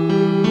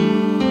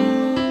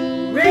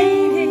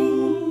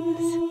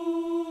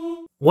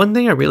 One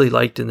thing I really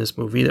liked in this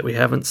movie that we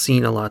haven't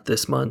seen a lot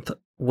this month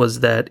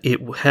was that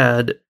it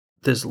had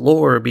this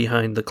lore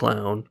behind the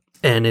clown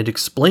and it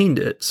explained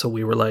it. So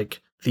we were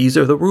like, these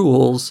are the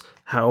rules.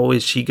 How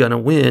is she going to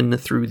win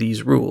through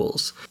these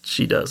rules?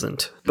 She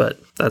doesn't, but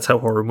that's how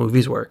horror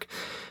movies work.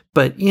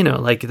 But,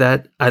 like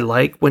that, I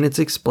like when it's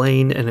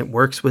explained and it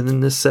works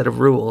within this set of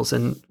rules.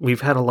 And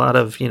we've had a lot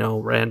of,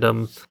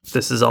 random,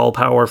 this is all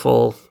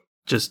powerful,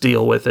 just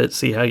deal with it,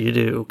 see how you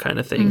do kind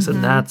of things. Mm-hmm.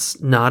 And that's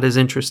not as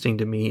interesting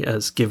to me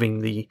as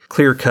giving the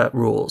clear-cut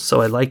rules.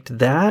 So I liked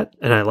that.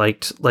 And I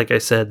liked, like I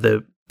said,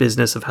 the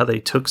business of how they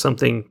took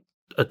something,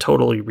 a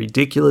totally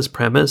ridiculous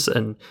premise,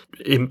 and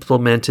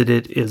implemented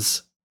it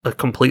as a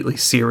completely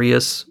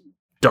serious,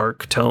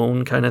 dark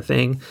tone kind of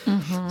thing.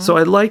 Mm-hmm. So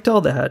I liked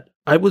all that.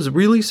 I was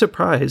really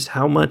surprised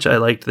how much I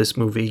liked this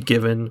movie,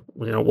 given,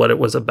 what it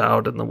was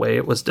about and the way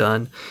it was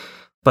done.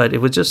 But it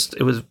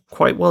was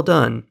quite well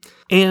done.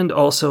 And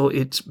also,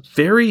 it's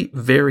very,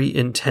 very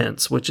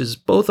intense, which is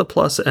both a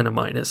plus and a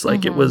minus.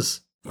 Like, It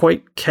was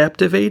quite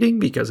captivating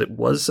because it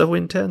was so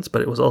intense,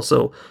 but it was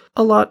also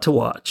a lot to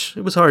watch.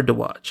 It was hard to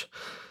watch.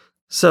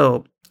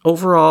 So,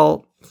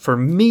 overall, for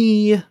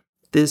me,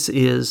 this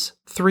is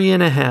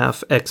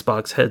 3.5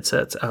 Xbox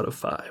headsets out of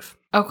 5.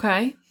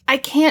 Okay. I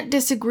can't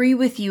disagree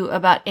with you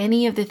about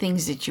any of the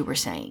things that you were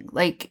saying.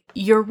 Like,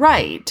 you're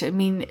right. I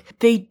mean,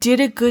 they did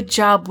a good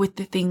job with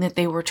the thing that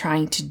they were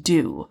trying to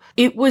do.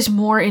 It was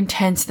more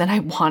intense than I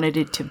wanted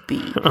it to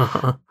be.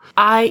 Uh-huh.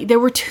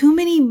 There were too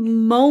many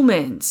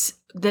moments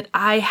that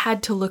I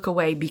had to look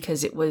away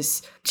because it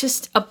was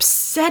just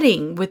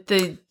upsetting with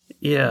the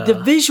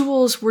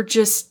visuals were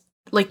just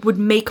like would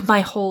make my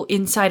whole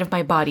inside of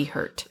my body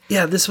hurt.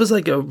 Yeah, this was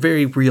like a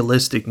very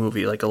realistic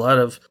movie, like a lot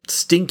of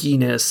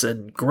stinkiness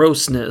and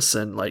grossness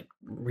and like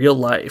real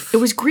life. It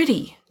was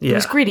gritty. Yeah, it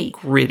was gritty.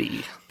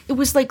 Gritty. It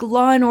was like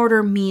Law and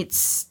Order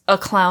meets a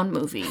clown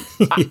movie.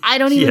 I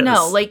don't even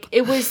know. Like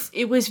it was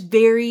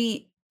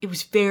very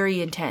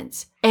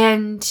intense.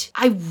 And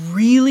I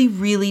really,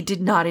 really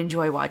did not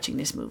enjoy watching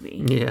this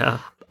movie. Yeah.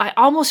 I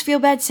almost feel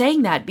bad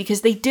saying that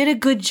because they did a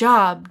good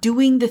job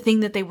doing the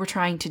thing that they were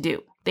trying to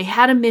do. They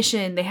had a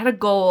mission, they had a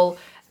goal,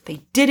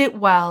 they did it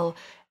well,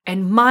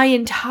 and my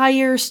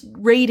entire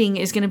rating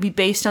is going to be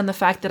based on the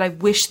fact that I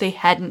wish they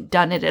hadn't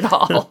done it at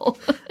all.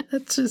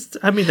 That's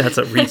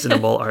a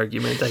reasonable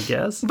argument, I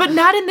guess. But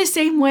not in the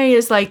same way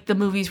as like the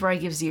movies where I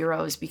give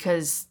zeros,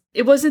 because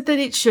it wasn't that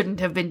it shouldn't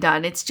have been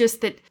done, it's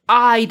just that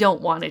I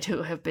don't want it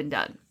to have been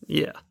done.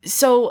 Yeah.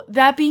 So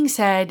that being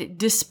said,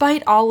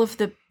 despite all of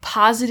the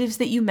positives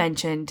that you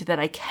mentioned that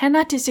I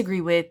cannot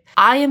disagree with,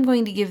 I am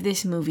going to give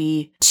this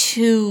movie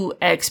 2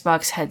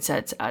 Xbox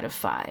headsets out of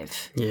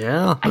 5.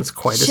 Yeah, that's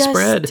quite a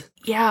spread.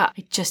 Yeah,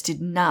 I just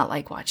did not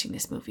like watching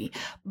this movie.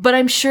 But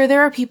I'm sure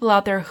there are people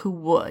out there who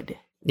would.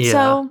 Yeah.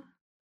 So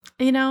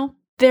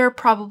they're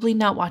probably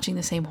not watching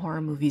the same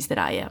horror movies that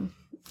I am.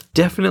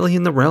 Definitely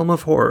in the realm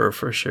of horror,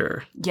 for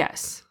sure.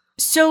 Yes.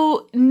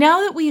 So now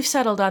that we've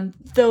settled on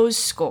those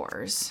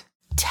scores,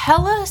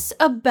 tell us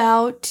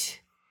about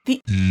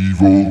the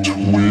Evil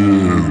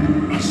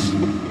Twins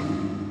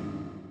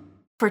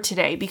for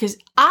today, because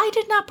I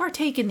did not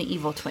partake in the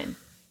Evil Twin.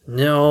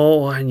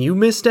 No, and you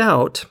missed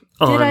out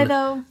on Did I,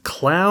 though?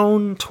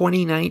 Clown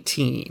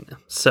 2019.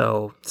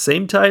 So,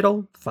 same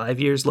title, 5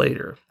 years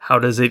later. How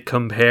does it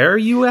compare,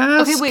 you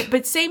ask? Okay, wait,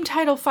 but same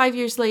title 5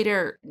 years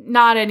later,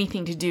 not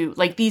anything to do.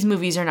 Like, these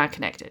movies are not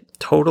connected.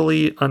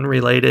 Totally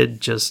unrelated,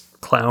 just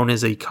clown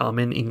is a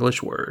common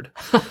English word.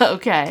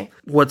 Okay.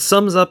 What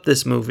sums up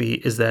this movie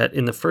is that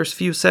in the first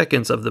few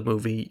seconds of the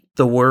movie,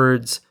 the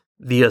words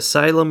 "The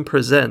Asylum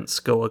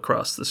Presents" go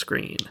across the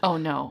screen. Oh,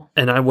 no.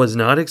 And I was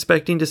not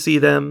expecting to see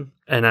them,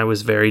 and I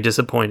was very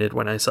disappointed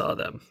when I saw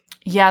them.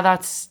 Yeah,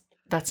 that's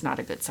not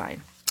a good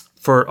sign.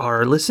 For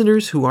our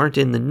listeners who aren't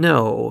in the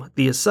know,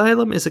 The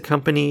Asylum is a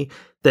company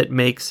that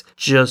makes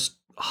just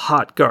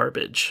hot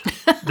garbage.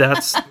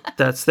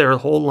 That's their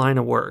whole line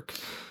of work.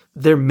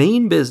 Their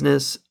main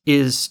business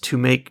is to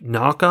make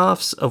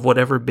knockoffs of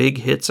whatever big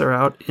hits are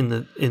out in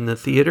the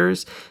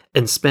theaters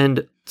and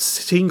spend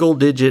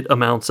single-digit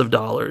amounts of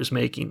dollars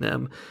making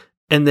them.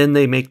 And then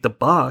they make the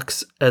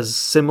box as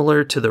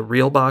similar to the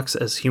real box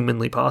as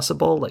humanly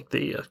possible, like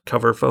the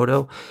cover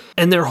photo.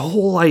 And their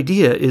whole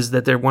idea is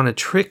that they want to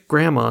trick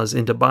grandmas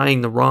into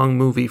buying the wrong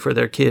movie for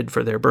their kid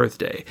for their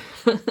birthday.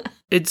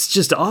 It's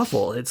just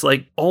awful. It's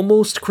like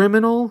almost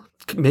criminal.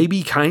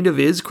 Maybe kind of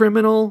is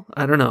criminal.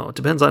 I don't know. It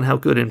depends on how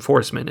good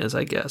enforcement is,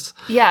 I guess.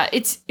 Yeah,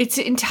 it's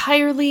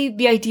entirely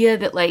the idea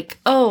that like,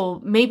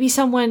 oh, maybe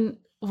someone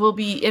will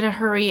be in a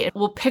hurry and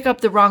will pick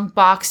up the wrong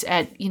box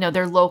at,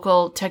 their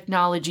local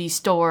technology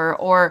store,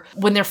 or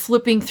when they're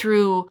flipping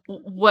through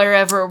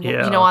wherever,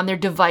 on their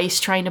device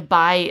trying to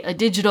buy a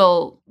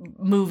digital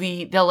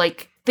movie, they'll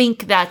like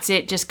think that's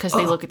it just because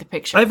they look at the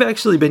picture. I've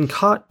actually been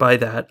caught by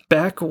that.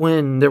 Back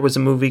when there was a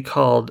movie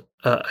called,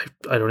 I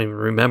don't even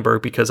remember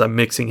because I'm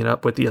mixing it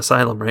up with The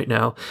Asylum right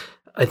now.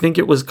 I think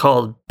it was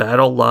called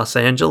Battle Los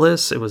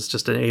Angeles. It was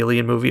just an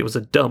alien movie. It was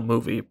a dumb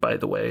movie, by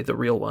the way, the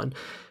real one.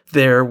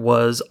 There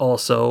was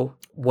also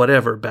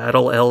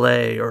Battle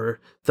LA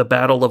or the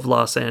Battle of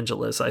Los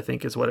Angeles, I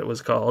think is what it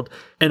was called.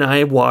 And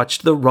I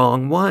watched the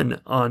wrong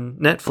one on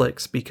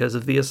Netflix because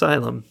of The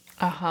Asylum.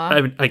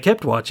 Uh-huh. I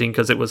kept watching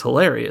because it was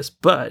hilarious,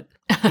 but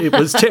it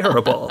was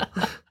terrible.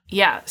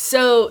 Yeah.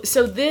 So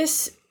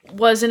this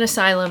was an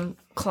Asylum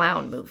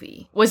clown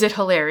movie. Was it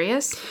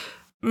hilarious?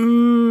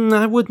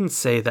 I wouldn't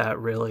say that,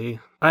 really.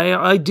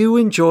 I do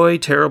enjoy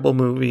terrible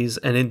movies,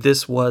 and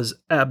this was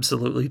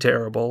absolutely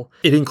terrible.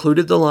 It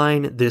included the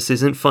line, "This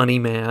isn't funny,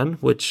 man,"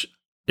 which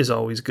is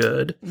always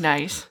good.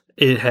 Nice.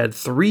 It had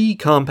 3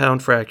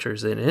 compound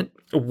fractures in it,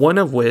 one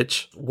of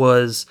which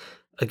was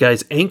a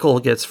guy's ankle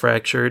gets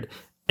fractured,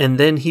 and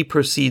then he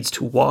proceeds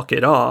to walk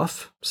it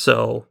off.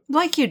 So,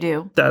 like you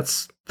do.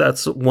 That's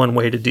one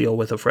way to deal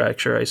with a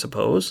fracture, I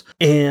suppose.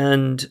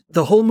 And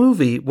the whole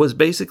movie was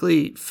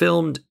basically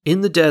filmed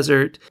in the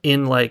desert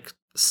in like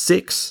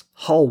 6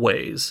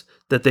 hallways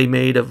that they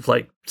made of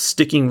like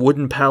sticking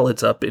wooden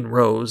pallets up in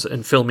rows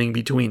and filming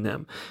between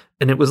them.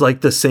 And it was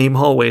like the same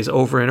hallways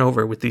over and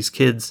over with these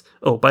kids.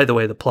 Oh, by the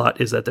way, the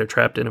plot is that they're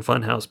trapped in a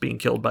funhouse being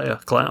killed by a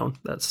clown.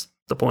 That's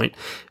the point.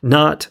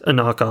 Not a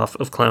knockoff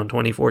of Clown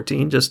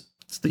 2014, just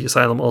The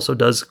Asylum also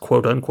does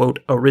quote-unquote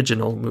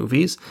original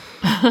movies.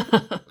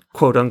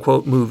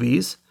 Quote-unquote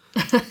movies.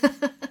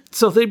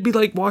 So they'd be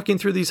like walking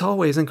through these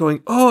hallways and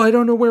going, "Oh, I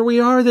don't know where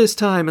we are this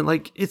time." And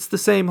like, it's the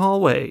same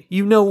hallway.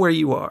 You know where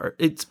you are.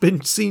 It's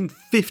been seen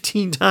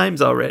 15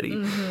 times already.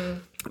 Mm-hmm.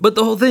 But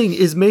the whole thing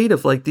is made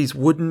of like these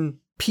wooden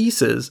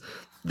pieces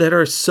that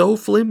are so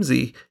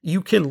flimsy,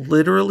 you can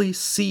literally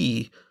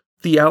see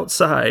the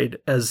outside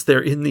as they're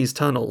in these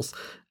tunnels.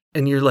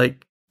 And you're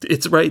like,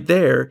 it's right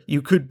there.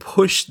 You could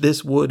push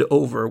this wood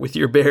over with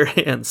your bare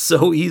hands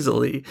so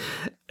easily.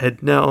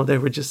 And no, they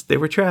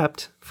were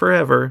trapped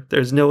forever.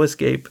 There's no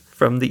escape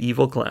from the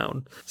evil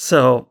clown.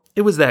 So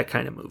it was that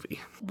kind of movie.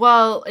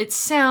 Well, it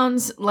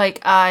sounds like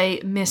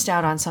I missed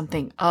out on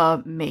something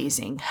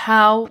amazing.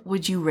 How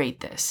would you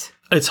rate this?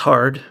 It's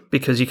hard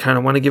because you kind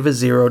of want to give a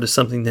 0 to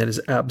something that is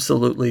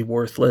absolutely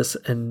worthless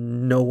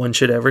and no one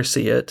should ever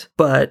see it.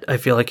 But I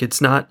feel like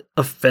it's not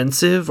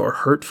offensive or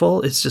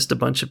hurtful. It's just a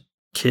bunch of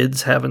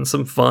kids having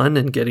some fun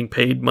and getting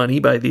paid money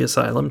by the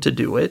asylum to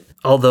do it.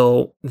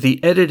 Although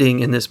the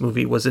editing in this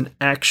movie was an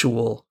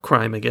actual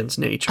crime against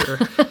nature.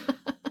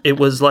 It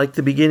was like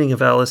the beginning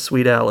of Alice,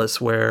 Sweet Alice,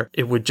 where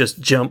it would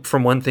just jump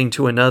from one thing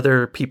to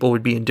another. People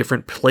would be in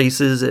different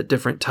places at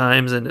different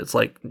times, and it's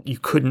like you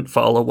couldn't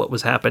follow what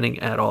was happening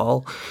at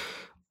all.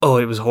 Oh,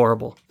 it was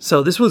horrible.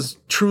 So this was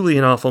truly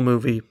an awful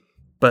movie,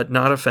 but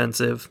not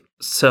offensive.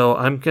 So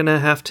I'm going to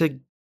have to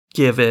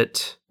give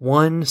it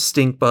 1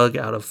 stink bug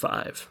out of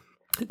 5.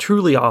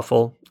 Truly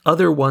awful.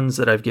 Other ones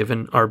that I've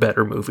given are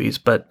better movies,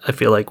 but I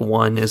feel like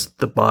 1 is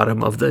the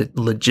bottom of the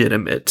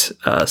legitimate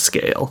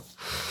scale.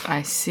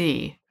 I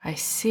see.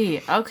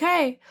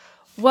 Okay.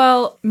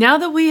 Well, now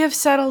that we have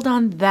settled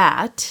on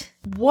that,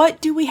 what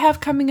do we have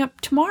coming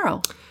up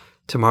tomorrow?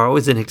 Tomorrow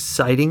is an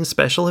exciting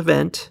special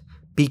event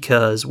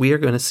because we are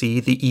going to see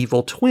the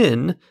evil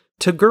twin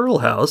to Girl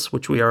House,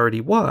 which we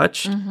already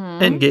watched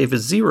and gave a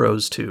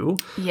zeros to.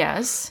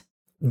 Yes.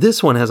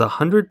 This one has a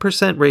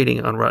 100%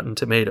 rating on Rotten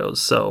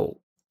Tomatoes, so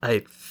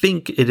I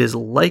think it is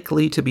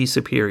likely to be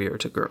superior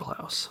to Girl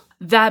House.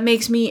 That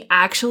makes me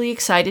actually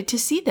excited to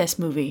see this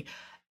movie.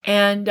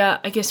 And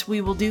I guess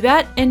we will do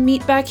that and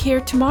meet back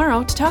here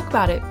tomorrow to talk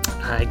about it.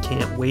 I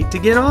can't wait to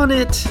get on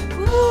it.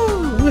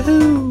 Woo!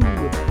 Woohoo!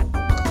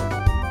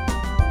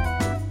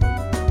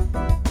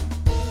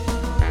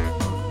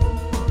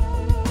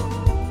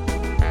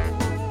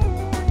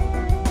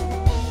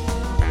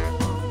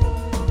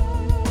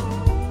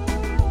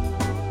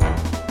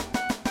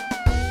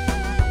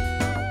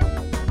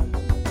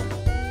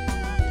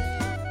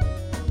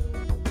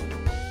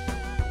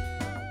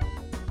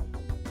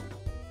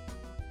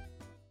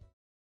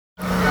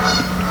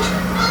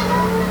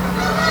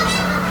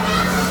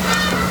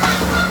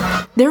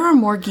 There are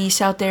more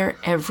geese out there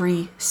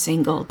every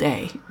single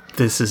day.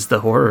 This is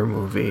the horror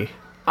movie.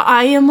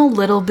 I am a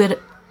little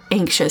bit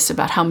anxious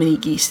about how many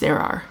geese there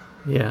are.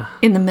 Yeah.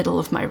 In the middle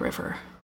of my river.